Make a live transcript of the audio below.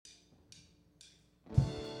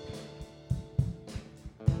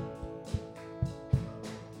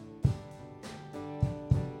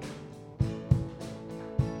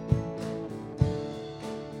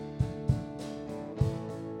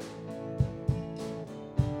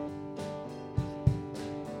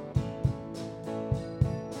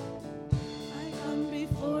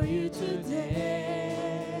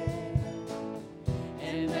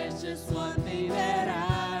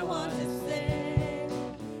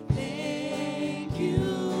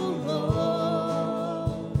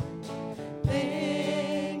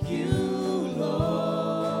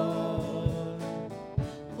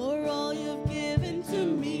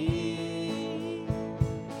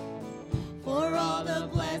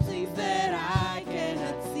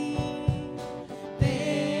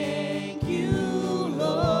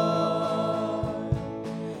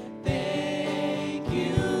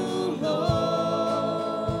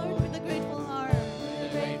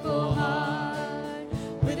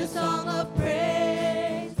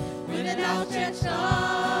outstretched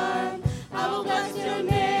arm. I will bless your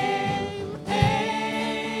name.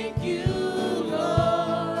 Thank you,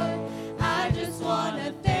 Lord. I just want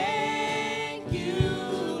to thank you,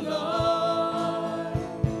 Lord.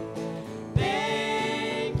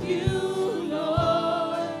 Thank you,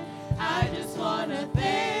 Lord. I just want to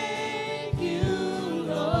thank you,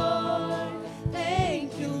 Lord.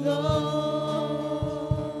 Thank you, Lord.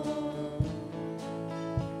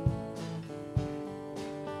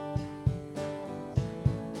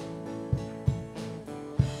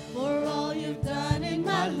 For all you've done in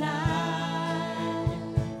my life,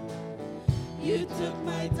 you took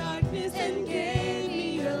my darkness and gave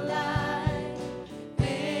me your light.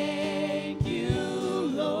 Thank you,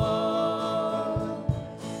 Lord.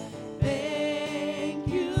 Thank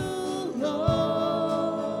you,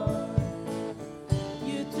 Lord.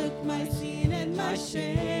 You took my sin and my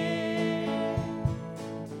shame.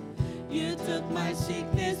 You took my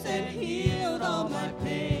sickness and healed all my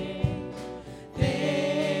pain.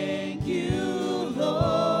 Thank you,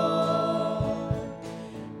 Lord.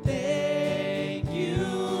 Thank you,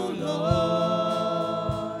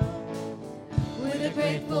 Lord. With a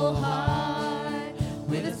grateful heart,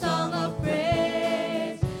 with a song of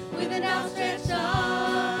praise, with an outstretched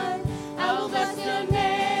arm, I will bless your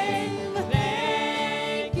name.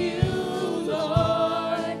 Thank you,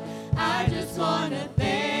 Lord. I just want to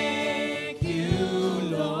thank you,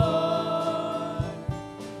 Lord.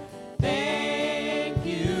 Thank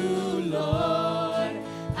you, Lord.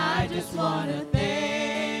 I just want to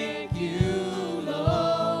thank you,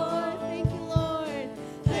 Lord. Thank you, Lord.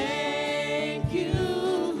 Thank you,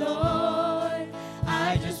 Lord.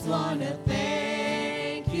 I just want to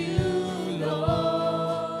thank you,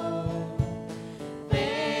 Lord.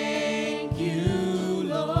 Thank you,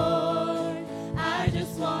 Lord. I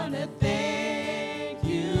just want to thank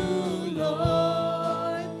you,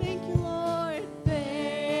 Lord. Thank you, Lord.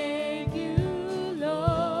 Thank you,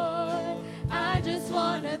 Lord. I just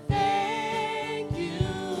want to thank you,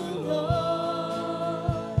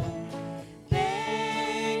 Lord.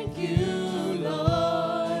 Thank you,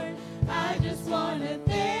 Lord. I just want to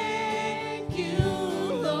thank you,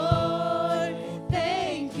 Lord.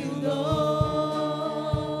 Thank you, Lord.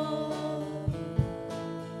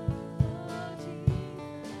 Oh, Jesus.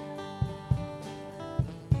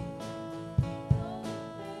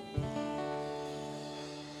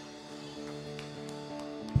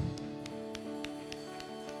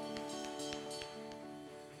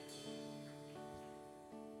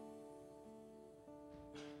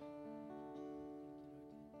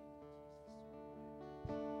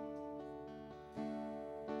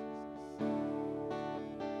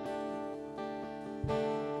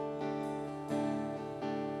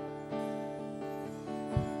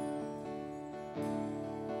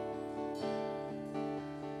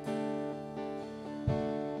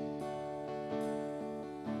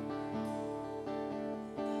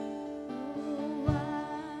 Oh,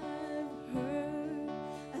 I've heard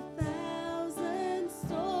 1,000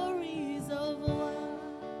 stories of what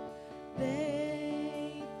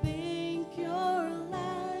they think you're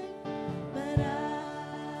like, but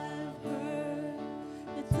I've heard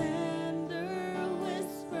the tender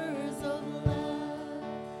whispers of love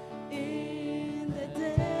in the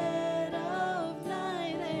dead of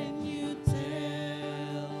night, and you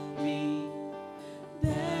tell me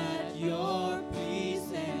that you're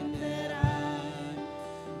peace and that I'm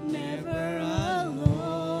never alone.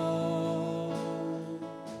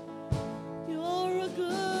 You're a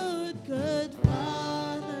good, good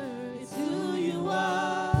father. It's who you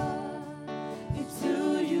are. It's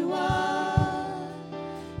who you are.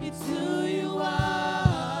 It's who you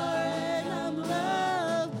are. And I'm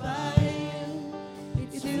loved by you.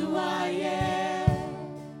 It's who I am.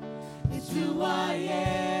 It's who I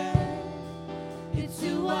am. It's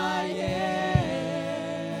who I am.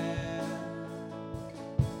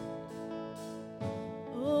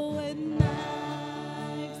 Oh, and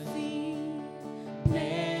I've seen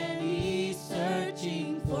many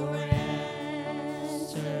searching for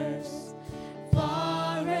answers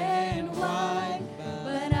far and wide,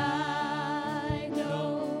 but I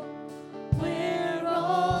know we're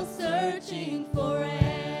all searching for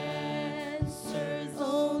answers.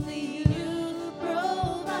 Only you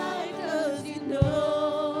provide, 'cause you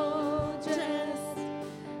know just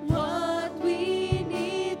what we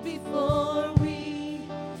need before we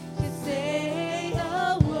can say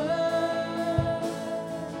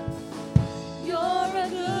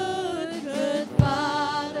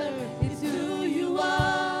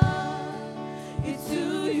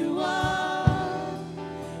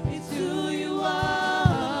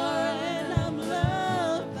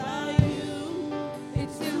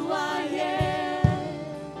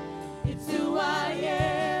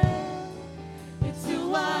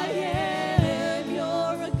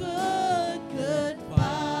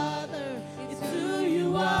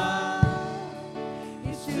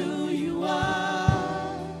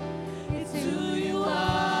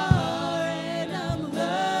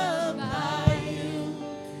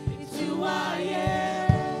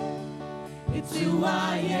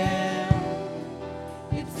I am.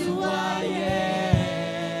 It's who I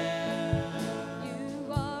am.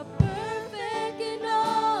 You are perfect in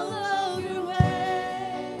all of your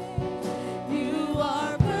ways. You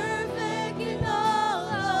are perfect in all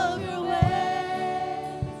of your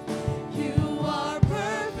ways. You are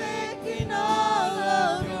perfect in all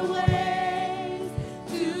of your ways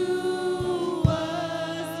to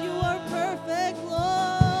us. You are perfect,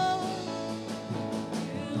 Lord.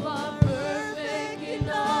 You are perfect in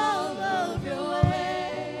all of your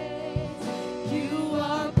ways. You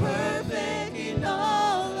are perfect in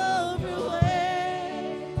all of your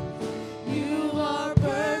ways. You are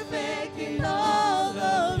perfect in all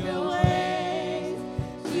of your ways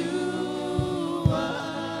to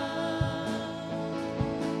us.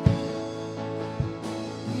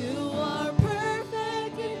 You are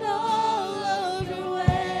perfect in all of your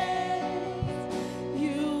ways.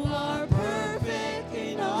 You are perfect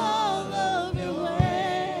in all of your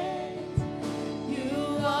ways.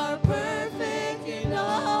 You are perfect in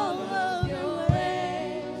all of your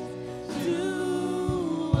ways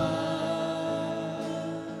to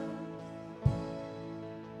us.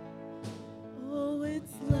 Oh,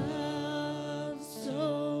 it's love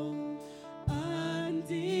so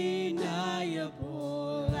undeniable.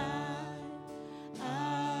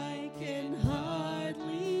 I can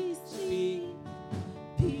hardly speak.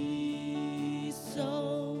 Peace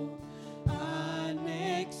so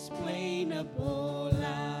unexplainable.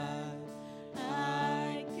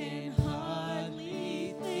 I can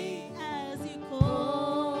hardly think as you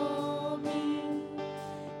call me.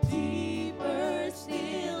 Deeper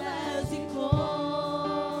still as you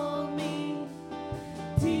call me.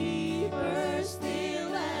 Deeper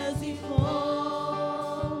still as you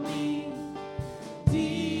call me.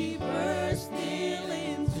 Deeper still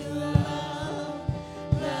into love,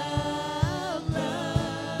 love,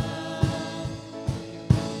 love.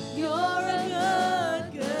 You're a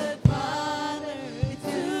good, good Father. It's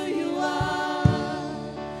who you are.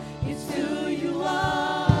 It's who you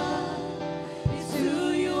are. It's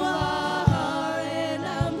who you are, and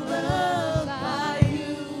I'm loved by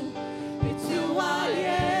you. It's who I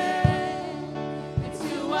am. It's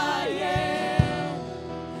who I am.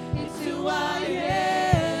 It's who I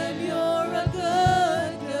am. You're a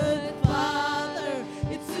good, good Father.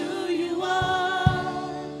 It's who you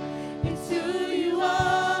are. It's who you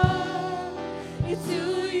are. It's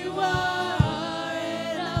who you are,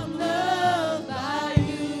 and I'm loved by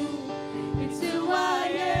you. It's who I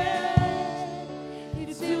am.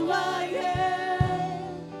 It's who I am.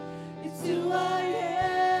 It's who I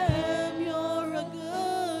am. You're a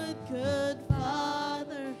good, good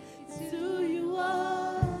Father. It's who you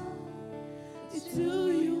are. It's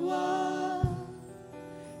who you are.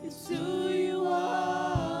 It's who you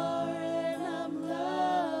are, and I'm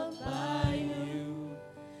loved by you.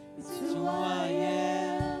 It's who I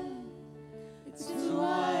am. It's who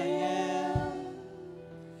I am.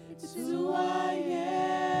 It's who I am.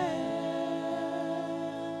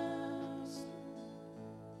 Yes, Father, you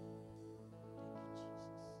are good, good Father.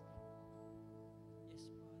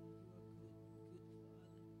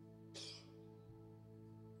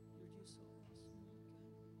 You're just so awesome, Lord God. We praise you, Lord.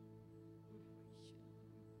 We praise you. There's some power in your name,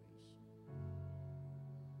 Lord.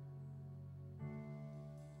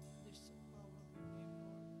 There's some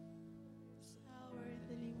Power in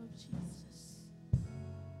the name of Jesus.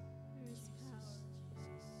 There is power.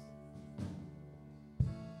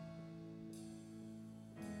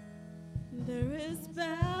 There is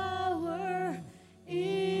power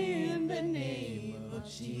in the name of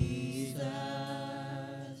Jesus.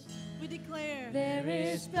 We declare there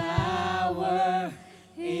is power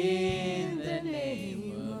in the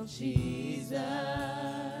name of Jesus.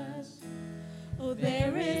 Oh,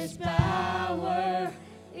 there is power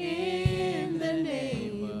in the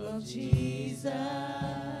name of Jesus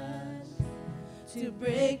to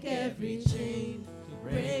break every chain, to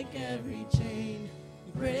break every chain,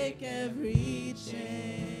 to break every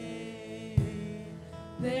chain.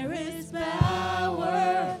 There is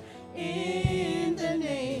power in the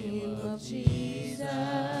name of Jesus.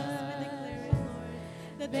 We declare it,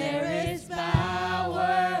 Lord, that there is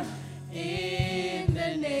power in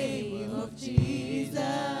the name of Jesus.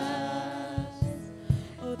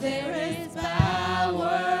 Oh, there is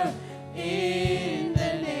power in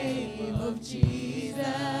the name of Jesus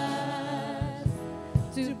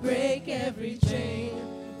to break every chain,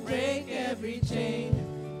 break every chain,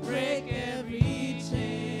 break every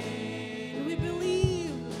chain. We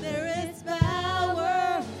believe there is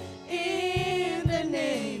power in the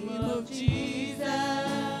name of Jesus.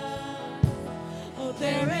 Oh,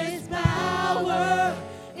 there is power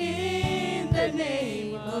in the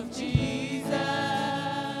name of Jesus.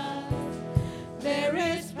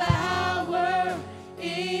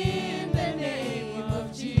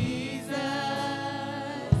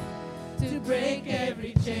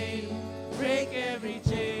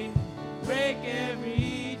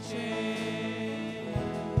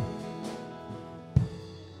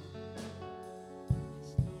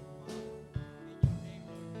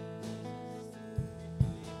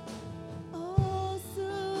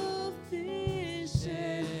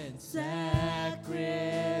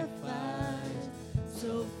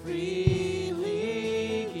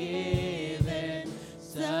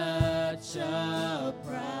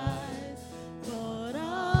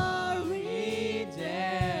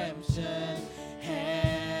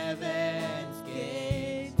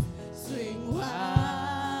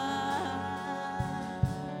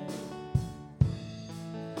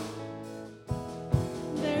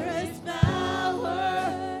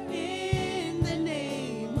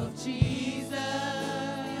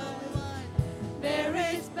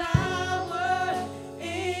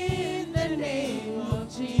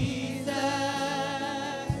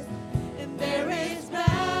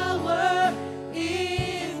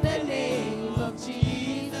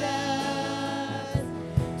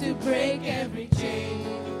 to break every chain,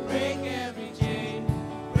 break every chain,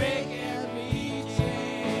 break every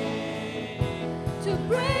chain, to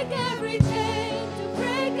break every chain, to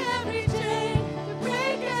break every chain, to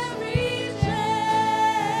break every chain,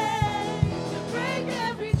 to break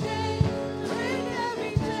every chain, to break every chain, break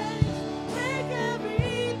every chain,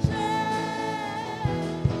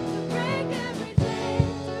 to break every chain,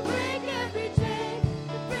 to break every chain, to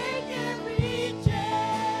break every chain,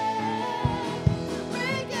 to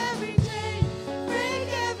break every chain, break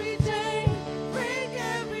every chain, break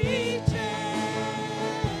every chain.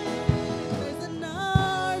 There's an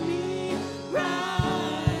army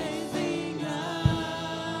rising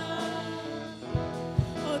up.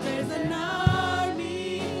 Oh, there's an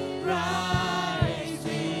army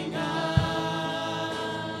rising up.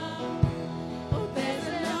 Oh, there's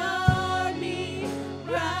an army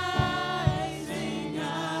rising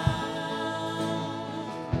up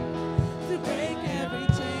to break every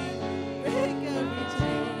chain, break every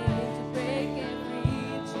chain, to break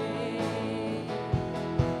every chain,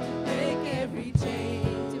 break every chain,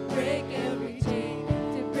 to break every chain,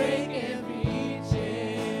 to break every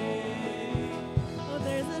chain. Oh,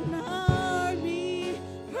 there's an army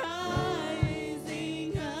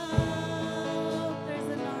rising up. There's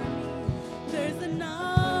an army. There's an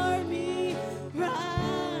army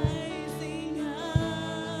rising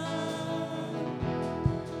up.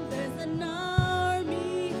 There's an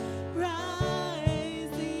army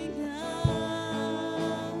rising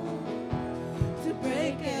up to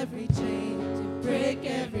break every chain, to break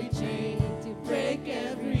every chain, to break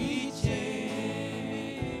every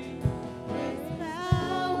chain. There's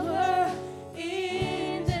power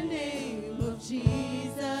in the name of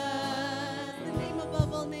Jesus, the name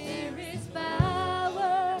above all names. There is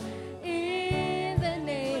power in the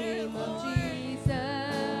name of Jesus.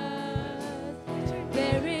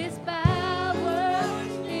 There is power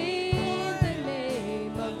in the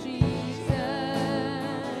name of Jesus.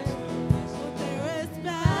 There is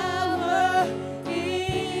power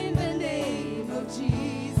in the name of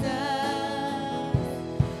Jesus.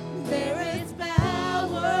 There is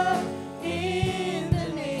power in the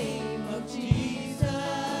name of Jesus.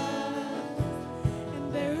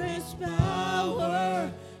 And there is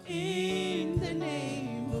power in the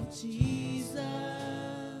name of Jesus.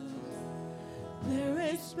 There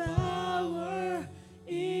is power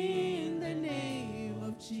in the name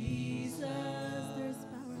of Jesus. There's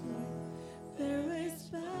power, Lord. There is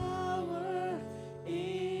power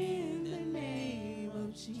in the name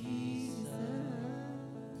of Jesus.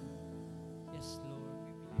 Yes, Lord,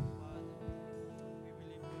 we believe, Father. We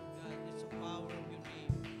believe, Lord God, it's the power of your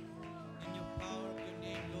name. In your power of your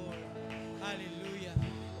name, Lord. Hallelujah.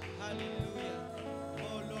 Hallelujah.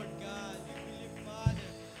 Oh, Lord God, we believe, Father,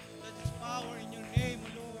 that is power in your name,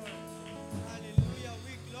 Lord. Hallelujah.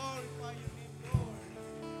 We glorify your name, Lord.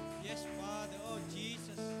 Yes, Father. Oh,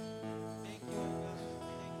 Jesus. Thank you, oh God.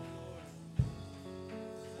 Thank you, Lord.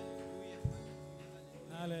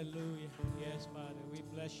 Hallelujah. Hallelujah. Yes, Father, we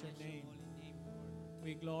bless your name. Holy name, Lord.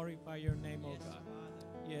 We glorify your name, oh Yes, God.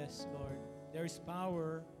 Father. Yes, Lord. There is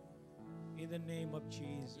power in the name of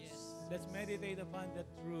Jesus. Yes. Let's meditate upon that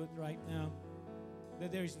truth right now.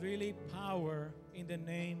 That there is really power in the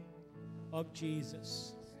name of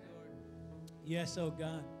Jesus. Lord. Yes, oh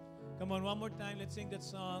God. Come on, one more time. Let's sing that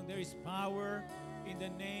song. There is power in the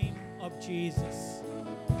name of Jesus.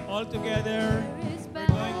 All together. There is We're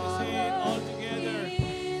going to sing it all power together.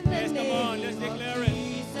 in the Yes, come on. Let's name of declare it.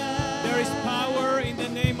 Jesus. There is power in the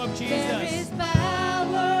name of There is Jesus.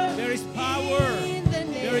 power. There is power. In the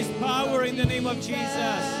name There is power in the name of Jesus.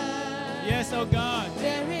 Jesus. Yes, oh God.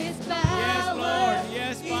 There is power. Yes, Lord.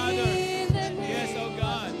 Yes, Father. In the name Yes, oh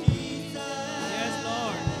God. of Jesus. Yes,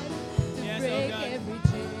 Lord. To Yes, oh break God. every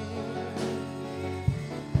chain.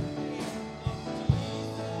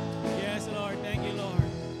 Yes, Lord. Thank you, Lord.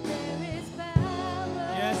 There is power.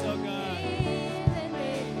 Yes, oh God. In the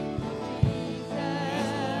name of Yes,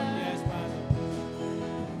 Lord. Jesus. Yes, Father.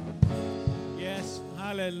 Yes,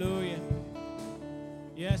 hallelujah.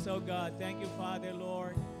 Yes, oh God. Thank you, Father,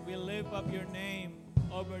 Lord. We lift up your name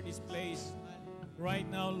over this place right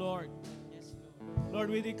now, Lord. Yes, Lord. Lord,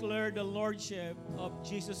 we declare the Lordship of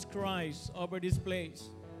Jesus Christ over this place.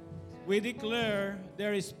 We declare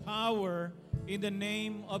there is power in the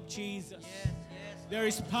name of Jesus. Yes, yes. There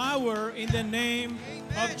is power in the name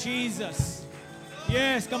of Jesus.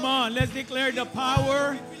 Yes, come on. Let's declare the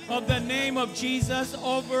power of the name of Jesus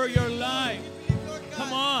over your life.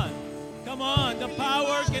 Come on. Come on. The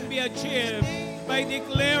power can be achieved by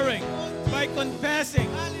declaring, by confessing,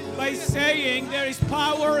 by saying there is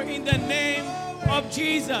power in the name of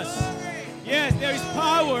Jesus. Yes, there is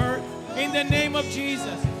power in the name of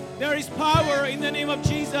Jesus. There is power in the name of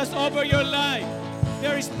Jesus over your life.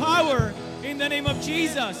 There is power in the name of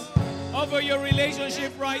Jesus over your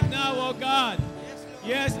relationship right now, oh God.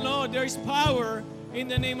 Yes, Lord, there is power in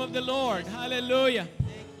the name of the Lord. Hallelujah.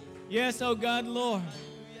 Yes, oh God, Lord.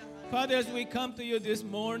 Father, as we come to you this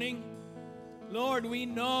morning, Lord, we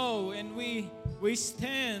know and we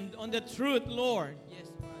stand on the truth, Lord.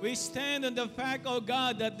 We stand on the fact, oh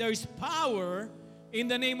God, that there is power in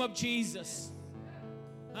the name of Jesus.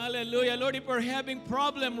 Hallelujah. Lord, if we're having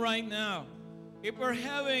problem right now, if we're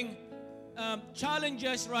having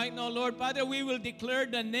challenges right now, Lord, Father, we will declare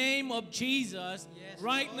the name of Jesus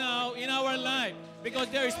right now in our life, because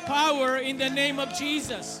there is power in the name of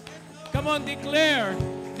Jesus. Come on, declare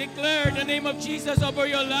the name of Jesus over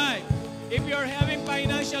your life. If you're having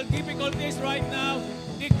financial difficulties right now,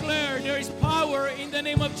 declare there is power in the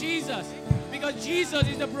name of Jesus, because Jesus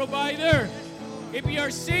is the provider. If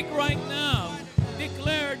you're sick right now,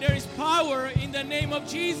 declare there is power in the name of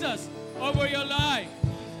Jesus over your life.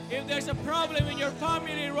 If there's a problem in your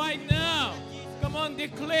family right now, come on,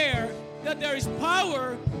 declare that there is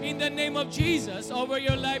power in the name of Jesus over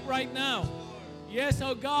your life right now. Yes,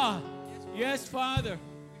 oh God. Yes, Father.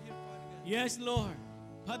 Yes, Lord.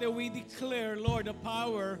 Father, we declare, Lord, the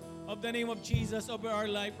power of the name of Jesus over our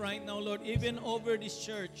life right now, Lord, even over this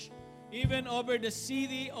church, even over the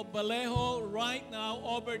city of Vallejo right now,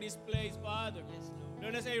 over this place, Father.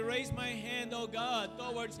 Lord, as I raise my hand, oh God,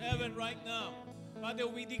 towards heaven right now, Father,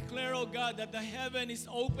 we declare, oh God, that the heaven is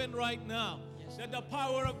open right now, that the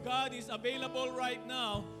power of God is available right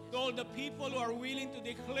now to all the people who are willing to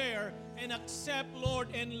declare and accept, Lord,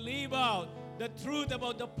 and live out the truth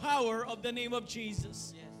about the power of the name of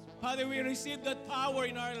Jesus. Father, we receive that power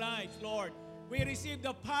in our lives, Lord. We receive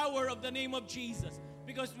the power of the name of Jesus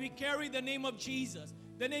because we carry the name of Jesus.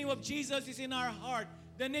 The name of Jesus is in our heart.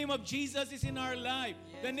 The name of Jesus is in our life.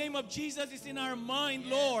 The name of Jesus is in our mind,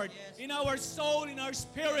 Lord, in our soul, in our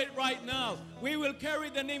spirit right now. We will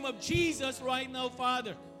carry the name of Jesus right now,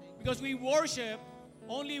 Father, because we worship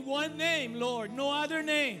only one name, Lord, no other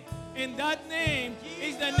name. And that name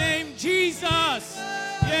is the name Jesus.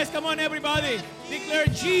 Yes, come on, everybody. Declare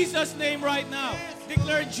Jesus' name right now.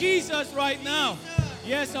 Declare Jesus right now.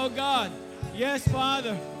 Yes, oh God. Yes,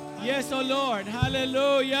 Father. Yes, oh Lord.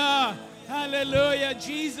 Hallelujah. Hallelujah.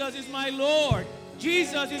 Jesus is my Lord.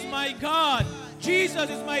 Jesus is my God. Jesus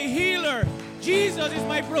is my healer. Jesus is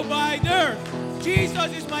my provider.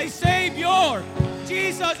 Jesus is my Savior.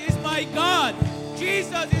 Jesus is my God.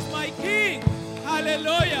 Jesus is my King.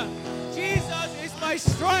 Hallelujah. Jesus is my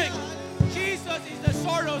strength. Jesus is the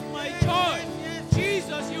source of my joy.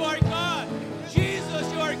 Jesus, you are God.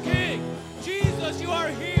 Jesus, you are King. Jesus, you are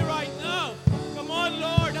here right now. Come on,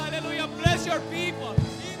 Lord. Hallelujah. Bless your people.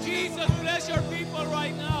 Jesus, bless your people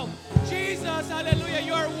right now. Jesus, hallelujah,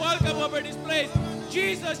 you are welcome over this place.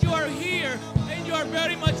 Jesus, you are here, and you are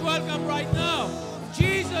very much welcome right now.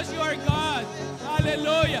 Jesus, you are God.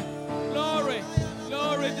 Hallelujah. Glory.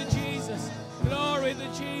 Glory to Jesus. Glory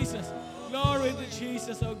to Jesus. Glory to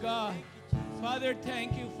Jesus, oh God. Father,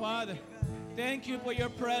 thank you, Father. Thank you for your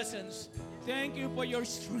presence. Thank you for your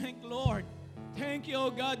strength, Lord. Thank you, oh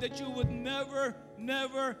God, that you would never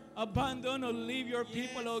abandon or leave your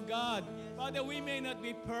people, oh God. Father, we may not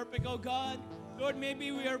be perfect, oh God. Lord,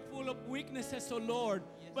 maybe we are full of weaknesses, oh Lord.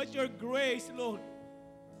 But your grace, Lord,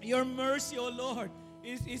 your mercy, oh Lord,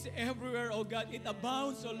 is everywhere, oh God. It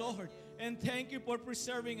abounds, oh Lord. And thank you for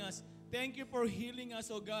preserving us. Thank you for healing us,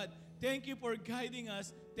 oh God. Thank you for guiding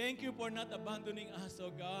us. Thank you for not abandoning us,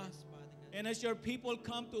 oh God. And as your people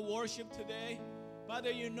come to worship today,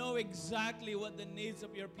 Father, you know exactly what the needs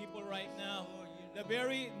of your people right now. The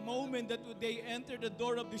very moment that they enter the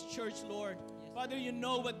door of this church, Lord, Father, you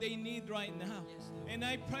know what they need right now. And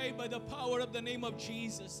I pray by the power of the name of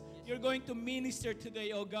Jesus, you're going to minister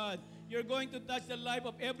today, oh God. You're going to touch the life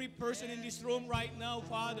of every person in this room right now,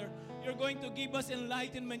 Father. You're going to give us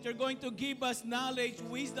enlightenment. You're going to give us knowledge,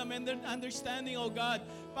 wisdom, and understanding, oh God.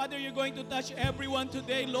 Father, you're going to touch everyone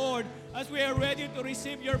today, Lord, as we are ready to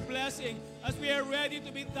receive your blessing, as we are ready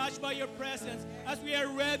to be touched by your presence, as we are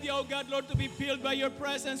ready, oh God, Lord, to be filled by your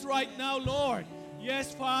presence right now, Lord.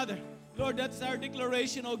 Yes, Father. Lord, that's our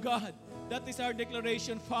declaration, oh God. That is our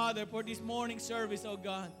declaration, Father, for this morning service, oh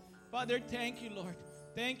God. Father, thank you, Lord.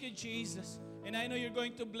 Thank you, Jesus. And I know you're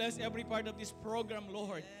going to bless every part of this program,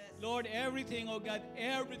 Lord. Lord, everything, oh God,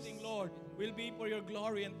 everything, Lord, will be for your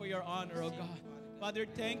glory and for your honor, oh God. Father,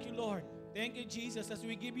 thank you, Lord. Thank you, Jesus, as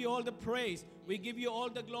we give you all the praise. We give you all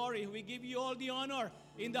the glory. We give you all the honor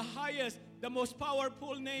in the highest, the most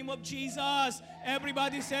powerful name of Jesus.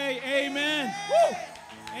 Everybody say amen. Woo!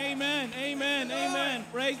 Amen, amen, amen.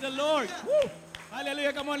 Praise the Lord. Woo!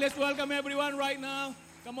 Hallelujah. Come on, let's welcome everyone right now.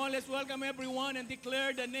 Come on, let's welcome everyone and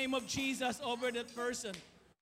declare the name of Jesus over that person.